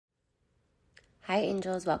Hi,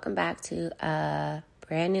 angels. Welcome back to a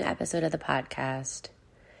brand new episode of the podcast.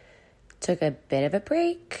 Took a bit of a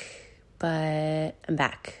break, but I'm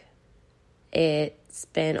back. It's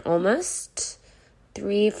been almost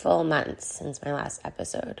 3 full months since my last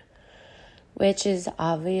episode, which is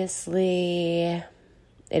obviously,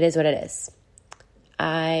 it is what it is.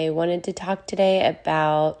 I wanted to talk today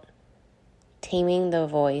about taming the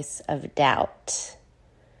voice of doubt,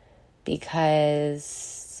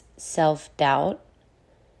 because self-doubt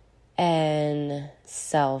and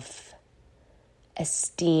self-esteem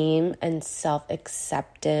and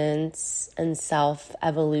self-acceptance and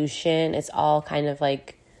self-evolution, it's all kind of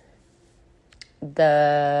like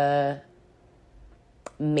the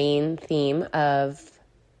main theme of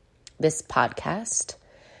this podcast.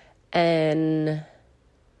 And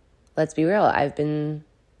let's be real, I've been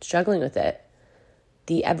struggling with it.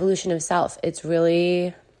 The evolution of self, it's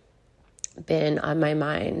really been on my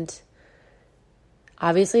mind,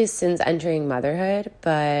 obviously since entering motherhood,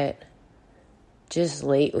 but just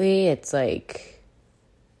lately it's like,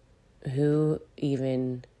 who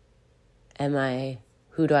even am I?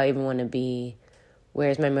 Who do I even want to be?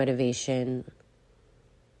 Where's my motivation?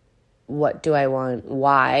 What do I want?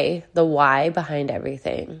 Why? The why behind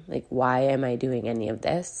everything. Like, why am I doing any of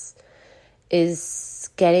this? Is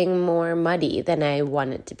getting more muddy than I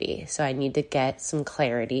want it to be. So I need to get some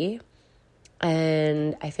clarity.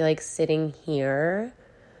 And I feel like sitting here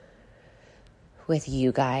with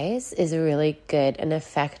you guys is a really good and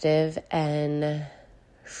effective and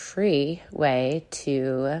free way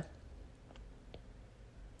to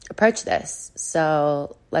approach this.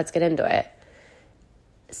 So let's get into it.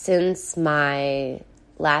 Since my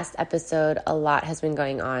last episode, a lot has been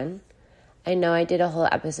going on. I know I did a whole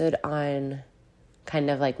episode on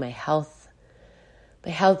kind of like my health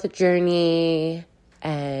journey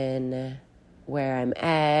and where I'm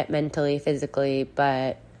at mentally, physically,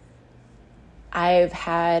 but I've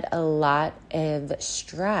had a lot of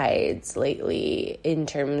strides lately in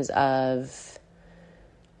terms of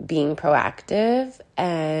being proactive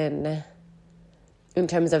and in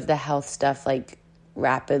terms of the health stuff, like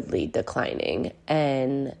rapidly declining,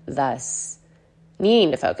 and thus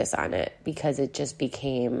needing to focus on it because it just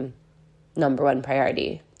became number one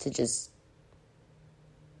priority to just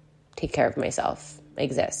take care of myself,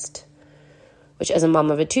 exist. Which as a mom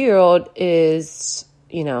of a 2-year-old is,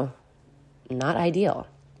 not ideal.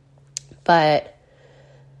 But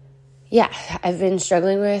yeah, I've been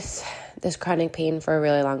struggling with this chronic pain for a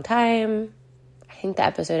really long time. I think the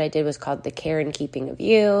episode I did was called The Care and Keeping of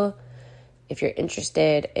You. If you're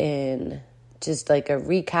interested in just like a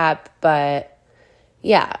recap, but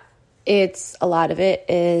yeah, a lot of it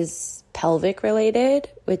is pelvic related,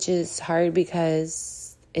 which is hard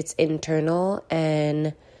because it's internal,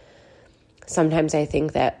 and sometimes I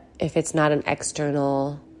think that if it's not an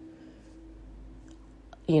external,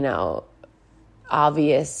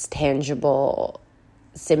 obvious, tangible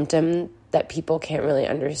symptom, that people can't really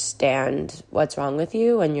understand what's wrong with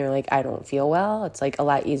you when you're like, I don't feel well. It's like a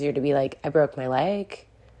lot easier to be like, I broke my leg.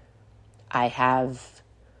 I have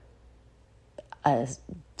a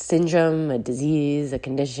syndrome, a disease, a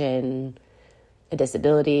condition, a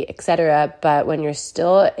disability, etc. But when you're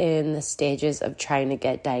still in the stages of trying to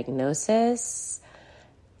get diagnosis,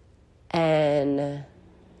 and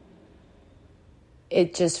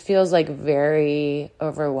it just feels like very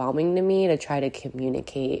overwhelming to me to try to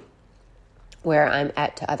communicate where I'm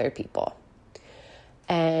at to other people.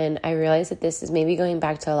 And I realize that this is maybe going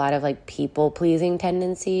back to a lot of like people-pleasing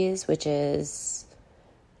tendencies, which is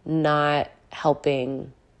not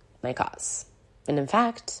helping my cause. And in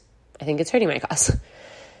fact, I think it's hurting my cause.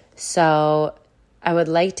 So I would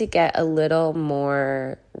like to get a little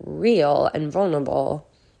more real and vulnerable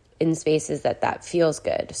in spaces that feels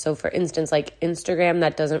good. So for instance, like Instagram,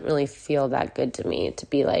 that doesn't really feel that good to me, to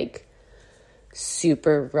be like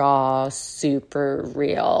super raw, super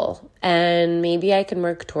real. And maybe I can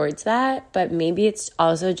work towards that, but maybe it's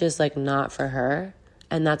also just like not for her,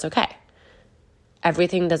 and that's okay.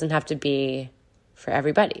 Everything doesn't have to be for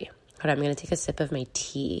everybody. But I'm going to take a sip of my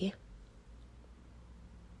tea.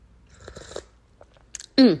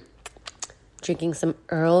 Drinking some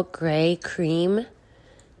Earl Grey cream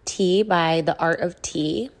tea by The Art of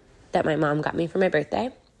Tea that my mom got me for my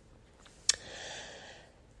birthday.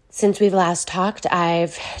 Since we've last talked,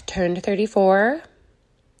 I've turned 34,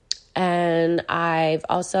 and I've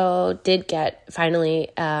also did get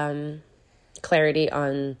finally clarity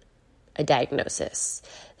on a diagnosis.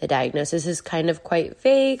 The diagnosis is kind of quite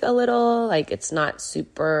vague a little, like it's not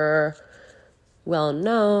super well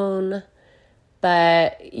known,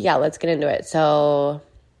 but yeah, let's get into it. So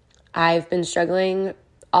I've been struggling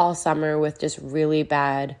all summer with just really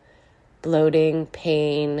bad bloating,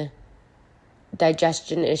 pain,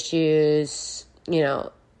 digestion issues,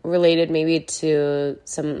 related maybe to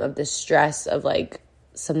some of the stress of like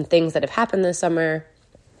some things that have happened this summer,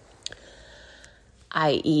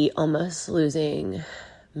 i.e. almost losing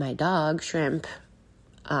my dog, Shrimp,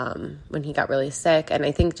 when he got really sick. And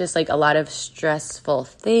I think just like a lot of stressful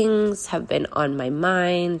things have been on my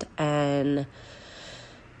mind, and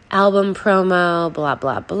album promo, blah,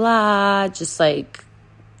 blah, blah, just like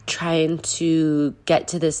trying to get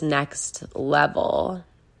to this next level.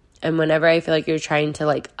 And whenever I feel like you're trying to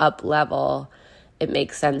like up level, it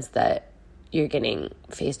makes sense that you're getting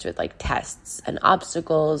faced with like tests and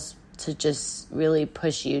obstacles to just really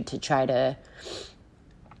push you to try to,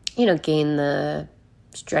 gain the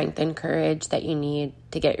strength and courage that you need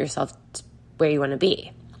to get yourself to where you want to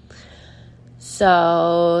be.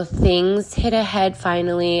 So things hit ahead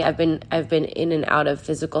finally. I've been in and out of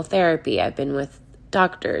physical therapy. I've been with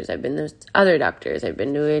doctors. I've been with other doctors. I've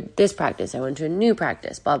been to this practice. I went to a new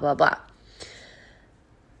practice, blah, blah, blah.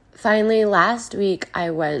 Finally, last week,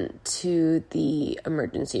 I went to the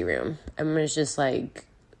emergency room and was just like,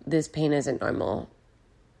 this pain isn't normal.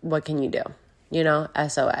 What can you do?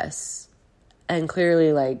 SOS. And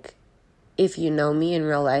clearly, like, if you know me in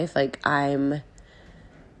real life, like, I'm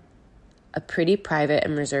a pretty private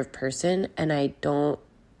and reserved person, and I don't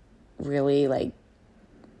really, like,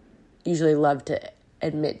 usually love to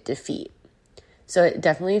admit defeat. So it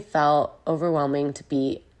definitely felt overwhelming to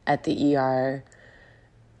be at the ER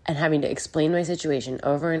and having to explain my situation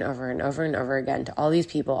over and over and over and over again to all these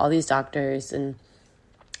people, all these doctors. And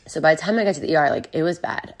so by the time I got to the ER, like, it was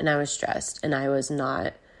bad, and I was stressed, and I was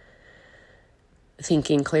not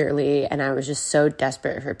thinking clearly, and I was just so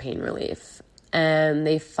desperate for pain relief. And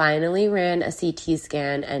they finally ran a CT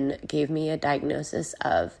scan and gave me a diagnosis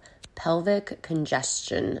of pelvic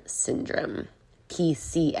congestion syndrome,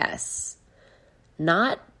 PCS,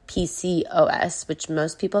 not PCOS, which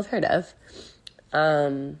most people have heard of.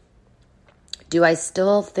 Do I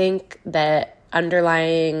still think that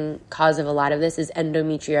underlying cause of a lot of this is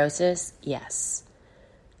endometriosis? Yes.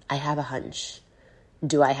 I have a hunch.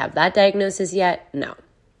 Do I have that diagnosis yet? No.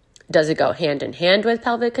 Does it go hand in hand with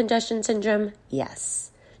pelvic congestion syndrome? Yes.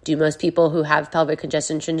 Do most people who have pelvic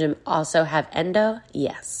congestion syndrome also have endo?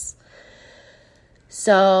 Yes.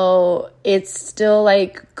 So it's still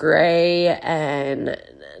like gray and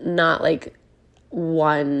not like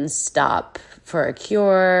one stop for a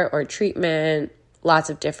cure or treatment. Lots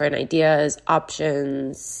of different ideas,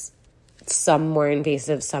 options, some more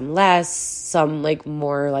invasive, some less, some like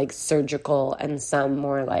more like surgical and some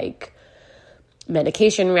more like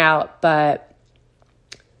medication route. But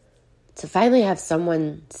to finally have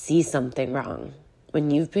someone see something wrong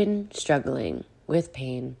when you've been struggling with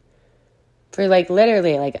pain for like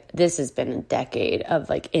literally like this has been a decade of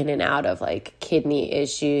like in and out of like kidney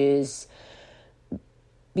issues,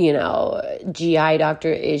 GI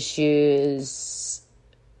doctor issues,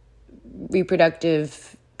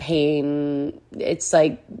 reproductive pain. It's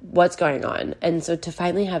like, what's going on? And so to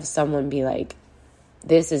finally have someone be like,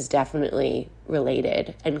 this is definitely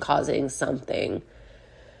related and causing something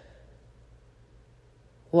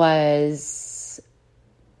was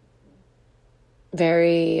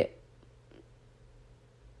very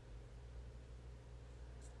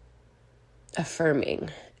affirming.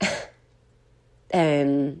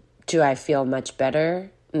 And do I feel much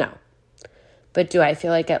better? No. But do I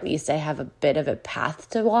feel like at least I have a bit of a path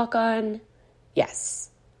to walk on? Yes.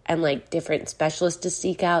 And like different specialists to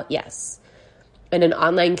seek out? Yes. And an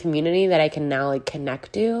online community that I can now like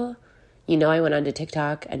connect to. I went onto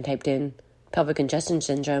TikTok and typed in pelvic congestion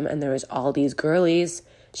syndrome, and there was all these girlies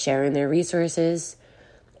sharing their resources,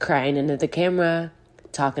 crying into the camera,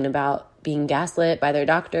 talking about being gaslit by their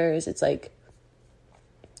doctors. It's like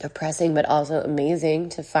depressing, but also amazing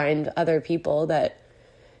to find other people that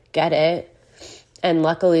get it. And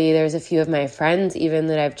luckily, there's a few of my friends even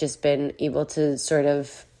that I've just been able to sort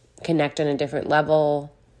of connect on a different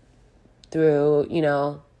level through,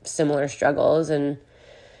 similar struggles. And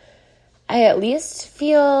I at least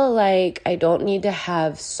feel like I don't need to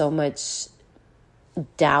have so much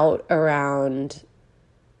doubt around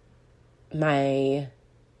my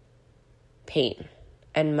pain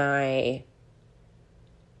and my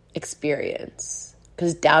experience.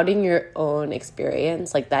 Because doubting your own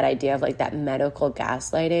experience, like that idea of like that medical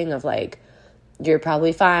gaslighting of like, you're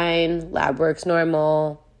probably fine, lab work's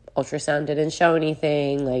normal, ultrasound didn't show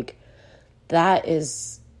anything, like that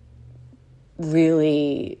is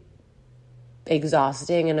really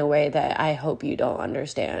exhausting in a way that I hope you don't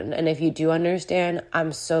understand. And if you do understand,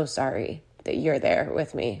 I'm so sorry that you're there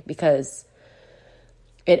with me, because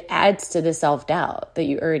it adds to the self-doubt that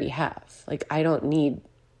you already have. Like, I don't need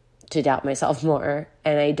to doubt myself more,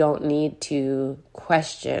 and I don't need to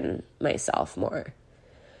question myself more.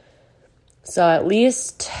 So at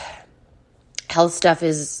least health stuff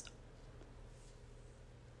is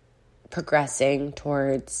progressing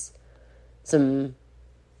towards some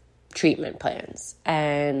treatment plans.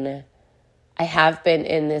 And I have been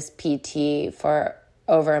in this PT for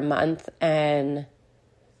over a month, and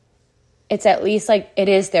it's at least like, it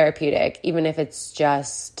is therapeutic, even if it's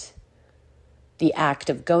just the act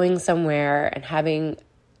of going somewhere and having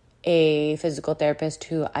a physical therapist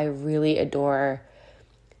who I really adore.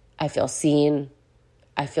 I feel seen.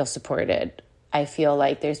 I feel supported. I feel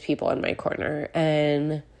like there's people in my corner.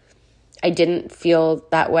 And I didn't feel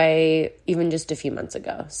that way even just a few months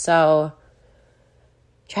ago. So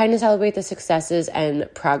trying to celebrate the successes and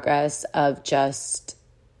progress of just,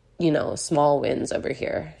 small wins over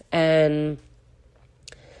here. And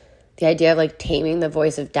the idea of like taming the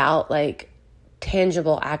voice of doubt, like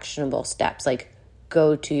tangible, actionable steps, like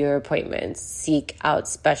go to your appointments, seek out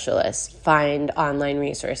specialists, find online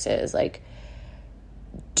resources, like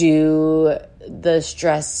do the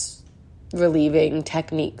stress relieving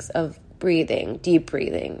techniques of breathing, deep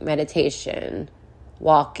breathing, meditation,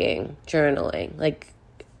 walking, journaling. Like,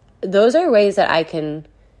 those are ways that I can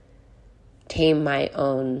tame my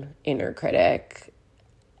own inner critic.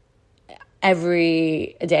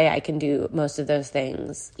 Every day I can do most of those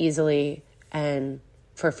things easily and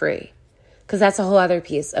for free. Because that's a whole other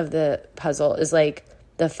piece of the puzzle, is like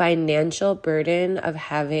the financial burden of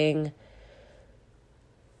having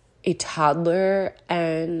a toddler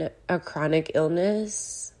and a chronic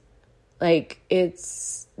illness. Like,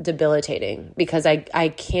 it's debilitating because I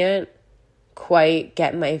can't quite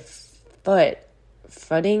get my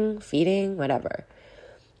feeding, whatever.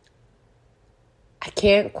 I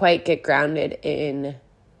can't quite get grounded in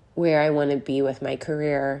where I want to be with my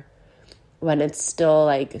career when it's still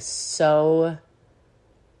like so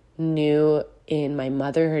new in my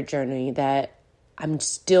motherhood journey that I'm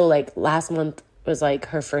still like, last month was like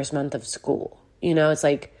her first month of school. It's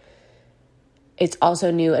like, it's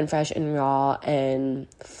also new and fresh and raw and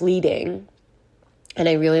fleeting. And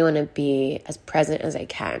I really want to be as present as I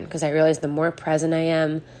can, because I realize the more present I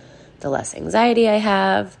am, the less anxiety I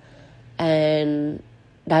have. And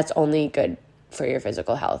that's only good for your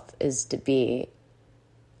physical health, is to be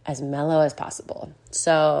as mellow as possible.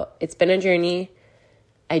 So it's been a journey.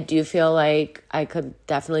 I do feel like I could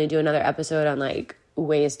definitely do another episode on like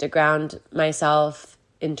ways to ground myself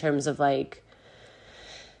in terms of like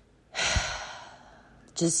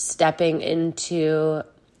just stepping into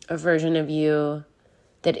a version of you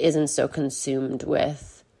that isn't so consumed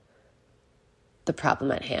with the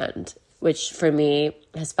problem at hand, which for me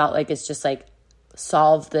has felt like it's just like,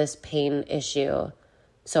 solve this pain issue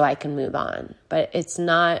so I can move on. But it's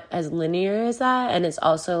not as linear as that, and it's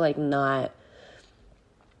also like not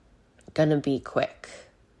gonna be quick.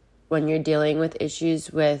 When you're dealing with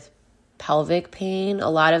issues with pelvic pain,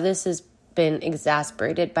 a lot of this has been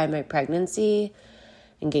exacerbated by my pregnancy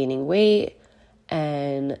and gaining weight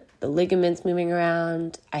and the ligaments moving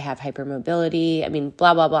around. I have hypermobility. I mean,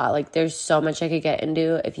 blah, blah, blah. Like, there's so much I could get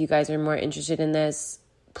into. If you guys are more interested in this,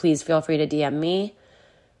 please feel free to DM me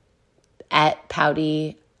at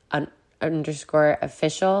pouty_official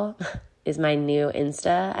is my new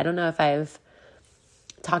Insta. I don't know if I've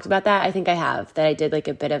talked about that. I think I have, that I did like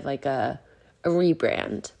a bit of like a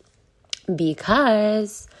rebrand,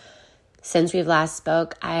 because since we've last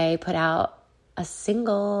spoke, I put out a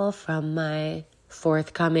single from my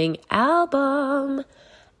forthcoming album,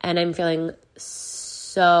 and I'm feeling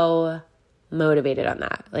so motivated on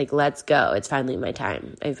that. Like, let's go. It's finally my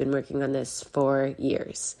time. I've been working on this for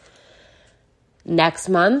years. Next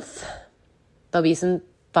month, there'll be some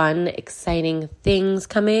fun, exciting things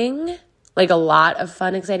coming. Like, a lot of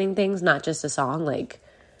fun, exciting things, not just a song, like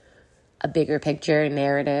a bigger picture,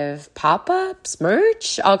 narrative, pop-ups,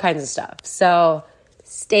 merch, all kinds of stuff. So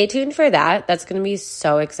stay tuned for that. That's going to be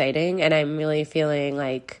so exciting. And I'm really feeling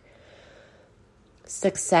like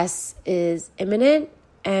success is imminent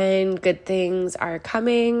and good things are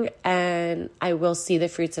coming. And I will see the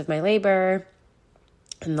fruits of my labor.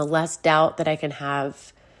 And the less doubt that I can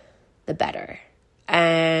have, the better.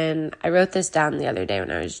 And I wrote this down the other day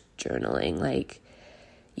when I was journaling. Like,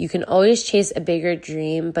 you can always chase a bigger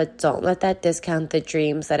dream, but don't let that discount the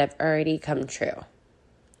dreams that have already come true.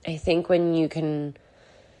 I think when you can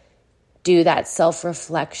do that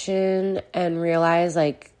self-reflection and realize,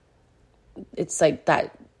 like, it's like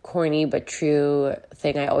that corny but true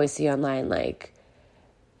thing I always see online, like,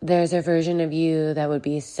 there's a version of you that would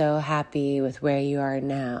be so happy with where you are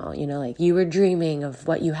now, you know, like you were dreaming of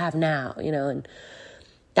what you have now, you know, and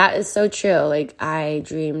that is so true. Like I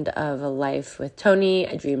dreamed of a life with Tony.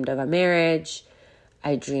 I dreamed of a marriage.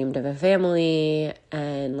 I dreamed of a family,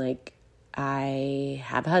 and like I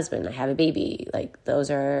have a husband. I have a baby. Like those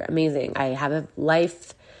are amazing. I have a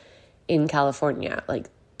life in California. Like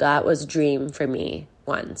that was a dream for me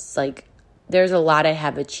once. Like there's a lot I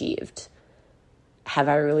have achieved. Have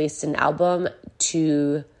I released an album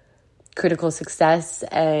to critical success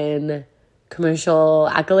and commercial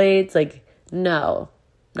accolades? Like, no,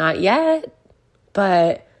 not yet.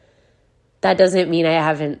 But that doesn't mean I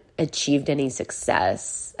haven't achieved any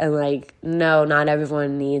success. And like, no, not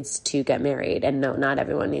everyone needs to get married. And no, not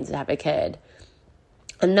everyone needs to have a kid.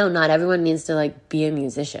 And no, not everyone needs to like be a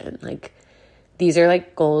musician. Like, these are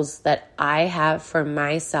like goals that I have for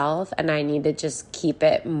myself, and I need to just keep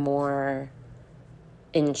it more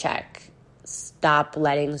in check. Stop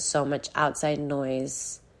letting so much outside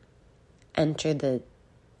noise enter the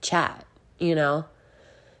chat, you know?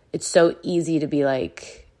 It's so easy to be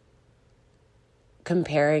like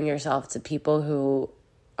comparing yourself to people who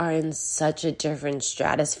are in such a different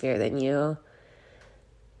stratosphere than you.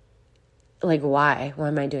 Like, why? Why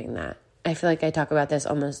am I doing that? I feel like I talk about this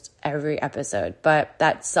almost every episode, but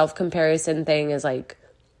that self-comparison thing is like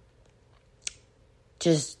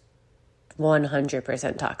just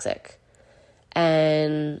 100% toxic.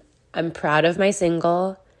 And I'm proud of my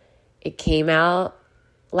single. It came out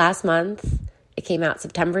last month. It came out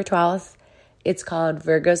September 12th. It's called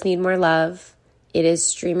Virgos Need More Love. It is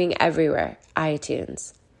streaming everywhere.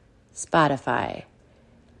 iTunes, Spotify,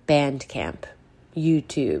 Bandcamp,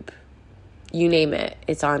 YouTube, you name it,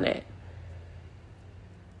 it's on it.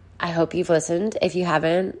 I hope you've listened. If you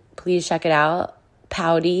haven't, please check it out.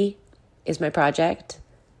 Pouty is my project.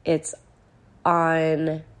 It's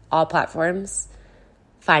on all platforms.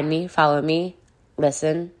 Find me, follow me,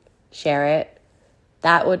 listen, share it.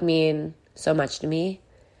 That would mean so much to me.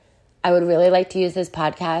 I would really like to use this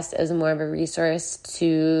podcast as more of a resource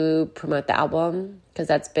to promote the album, because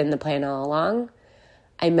that's been the plan all along.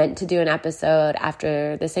 I meant to do an episode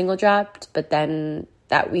after the single dropped, but then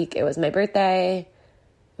that week it was my birthday,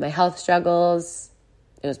 my health struggles,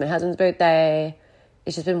 it was my husband's birthday.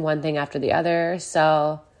 It's just been one thing after the other.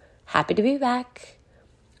 So happy to be back.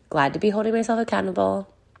 Glad to be holding myself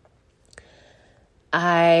accountable.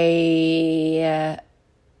 I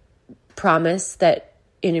promise that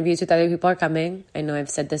interviews with other people are coming. I know I've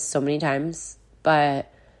said this so many times,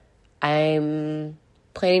 but I'm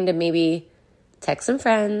planning to maybe text some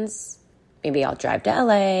friends. Maybe I'll drive to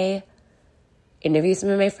LA, interview some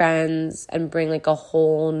of my friends, and bring like a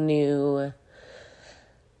whole new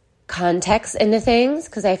context into things,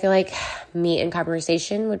 because I feel like meet and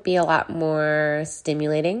conversation would be a lot more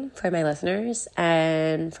stimulating for my listeners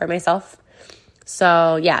and for myself.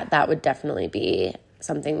 So yeah, that would definitely be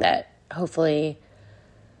something that hopefully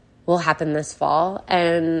will happen this fall.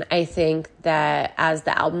 And I think that as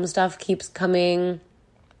the album stuff keeps coming,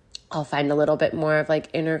 I'll find a little bit more of like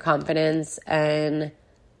inner confidence, and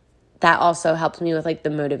that also helps me with like the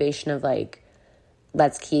motivation of like,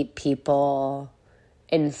 let's keep people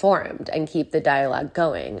informed and keep the dialogue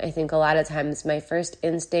going. I think a lot of times my first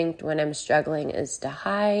instinct when I'm struggling is to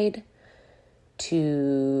hide,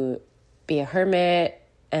 to be a hermit,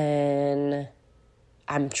 and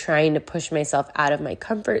I'm trying to push myself out of my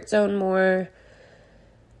comfort zone more,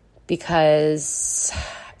 because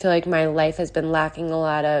I feel like my life has been lacking a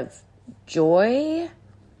lot of joy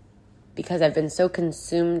because I've been so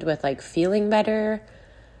consumed with like feeling better.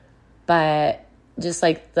 But just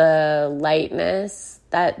like the lightness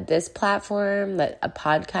that this platform, that a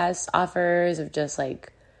podcast offers, of just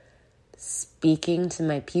like speaking to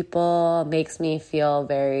my people, makes me feel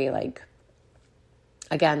very like,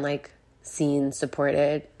 again, like seen,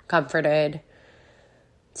 supported, comforted.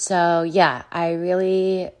 So yeah,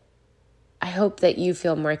 I hope that you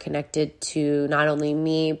feel more connected to not only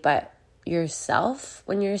me, but yourself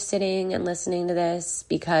when you're sitting and listening to this,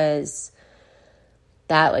 because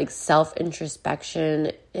that like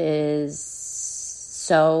self-introspection is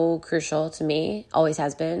so crucial to me, always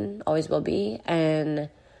has been, always will be. And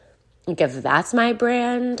like, if that's my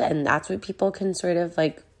brand and that's what people can sort of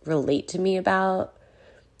like relate to me about,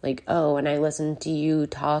 like, oh, when I listen to you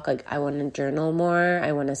talk, like I want to journal more,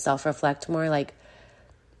 I want to self-reflect more, like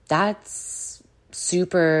that's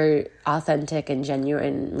super authentic and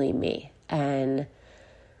genuinely me. And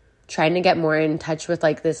trying to get more in touch with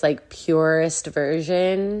like this like purest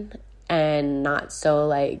version, and not so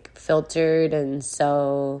like filtered and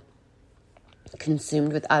so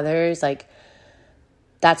consumed with others. Like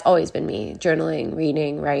that's always been me. Journaling,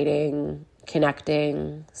 reading, writing,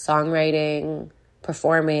 connecting, songwriting,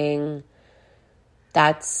 performing.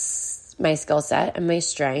 That's my skill set and my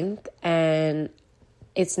strength. And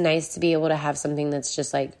it's nice to be able to have something that's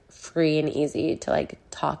just like free and easy to like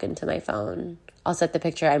talk into my phone. I'll set the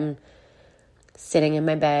picture. I'm sitting in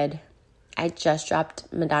my bed. I just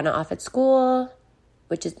dropped Madonna off at school,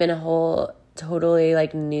 which has been a whole totally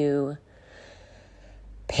like new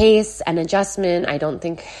pace and adjustment.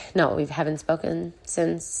 We haven't spoken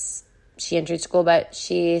since she entered school, but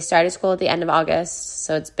she started school at the end of August.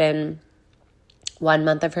 So it's been 1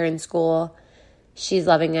 month of her in school. She's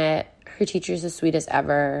loving it. Her teacher's the sweetest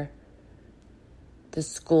ever. The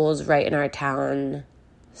school's right in our town.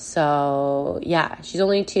 So yeah, she's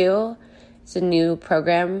only 2. It's a new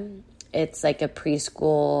program. It's like a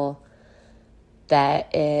preschool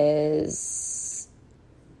that is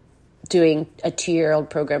doing a 2-year-old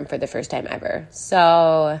program for the first time ever.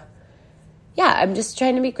 So yeah, I'm just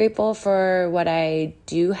trying to be grateful for what I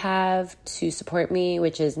do have to support me,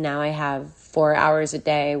 which is now I have 4 hours a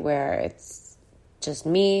day where it's just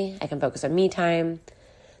me. I can focus on me time.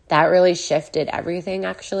 That really shifted everything,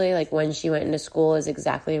 actually. Like when she went into school is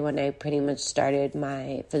exactly when I pretty much started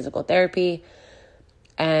my physical therapy.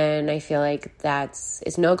 And I feel like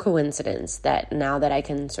it's no coincidence that now that I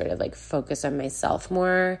can sort of like focus on myself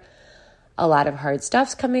more, a lot of hard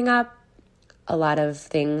stuff's coming up, a lot of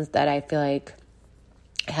things that I feel like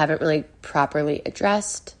I haven't really properly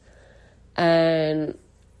addressed. And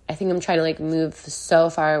I think I'm trying to like move so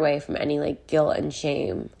far away from any like guilt and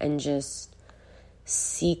shame and just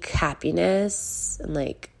seek happiness and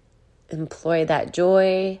like employ that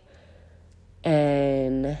joy.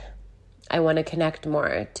 And I want to connect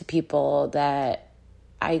more to people that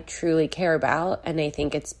I truly care about. And I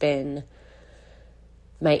think it's been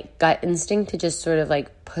my gut instinct to just sort of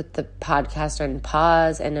like put the podcast on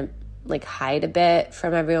pause and like hide a bit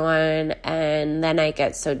from everyone. And then I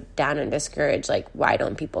get so down and discouraged, like, why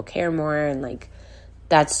don't people care more? And like,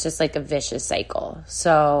 that's just like a vicious cycle.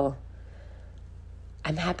 So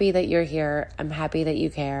I'm happy that you're here. I'm happy that you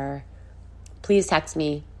care. Please text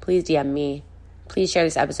me. Please DM me. Please share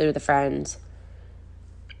this episode with a friend.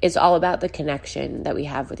 It's all about the connection that we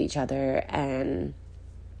have with each other. And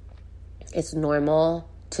it's normal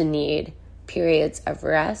to need periods of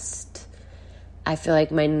rest. I feel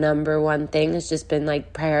like my number one thing has just been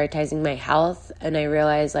like prioritizing my health. And I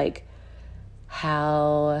realize like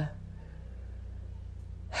how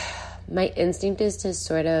my instinct is to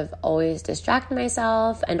sort of always distract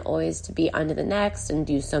myself and always to be on to the next and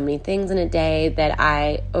do so many things in a day that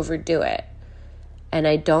I overdo it. And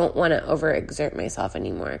I don't want to overexert myself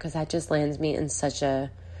anymore because that just lands me in such a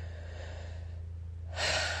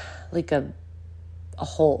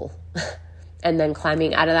hole. And then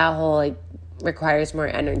climbing out of that hole like requires more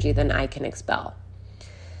energy than I can expel.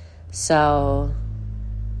 So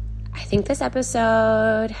I think this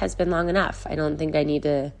episode has been long enough. I don't think I need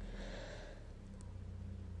to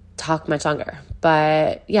talk much longer.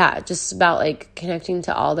 But yeah, just about like connecting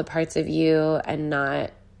to all the parts of you and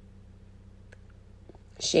not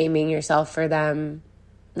shaming yourself for them,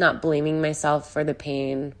 not blaming myself for the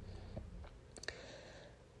pain.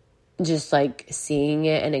 Just like seeing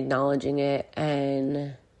it and acknowledging it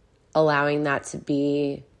and allowing that to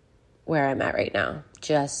be where I'm at right now.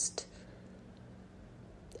 Just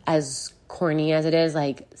as corny as it is,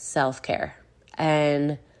 like self-care.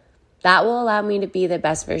 And that will allow me to be the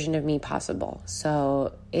best version of me possible.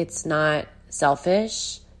 So it's not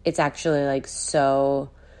selfish. It's actually like so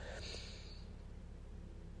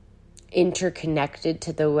interconnected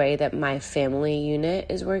to the way that my family unit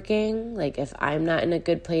is working. Like if I'm not in a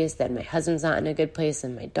good place, then my husband's not in a good place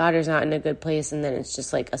and my daughter's not in a good place. And then it's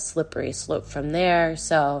just like a slippery slope from there.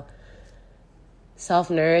 So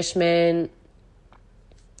self-nourishment,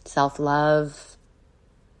 self-love,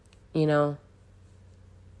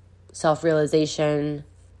 self-realization,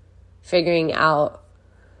 figuring out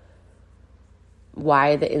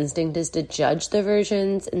why the instinct is to judge the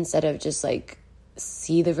versions instead of just like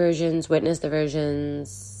see the versions, witness the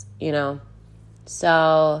versions,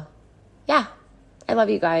 So, yeah, I love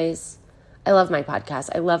you guys. I love my podcast.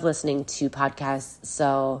 I love listening to podcasts.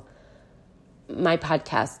 So my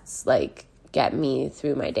podcasts like get me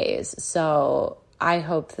through my days. So I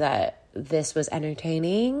hope that this was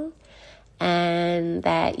entertaining and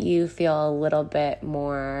that you feel a little bit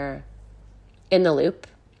more in the loop.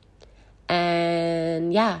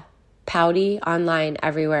 And yeah, Pouty online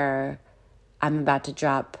everywhere. I'm about to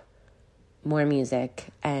drop more music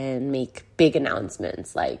and make big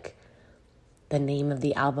announcements like the name of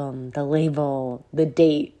the album, the label, the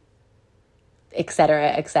date, et cetera,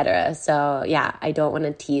 et cetera. So yeah, I don't want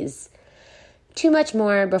to tease too much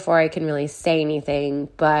more before I can really say anything,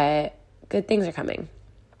 but good things are coming.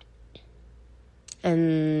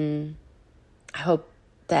 And I hope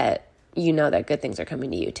that you know that good things are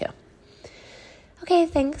coming to you too. Okay,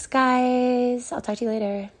 thanks guys. I'll talk to you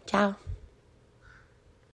later. Ciao.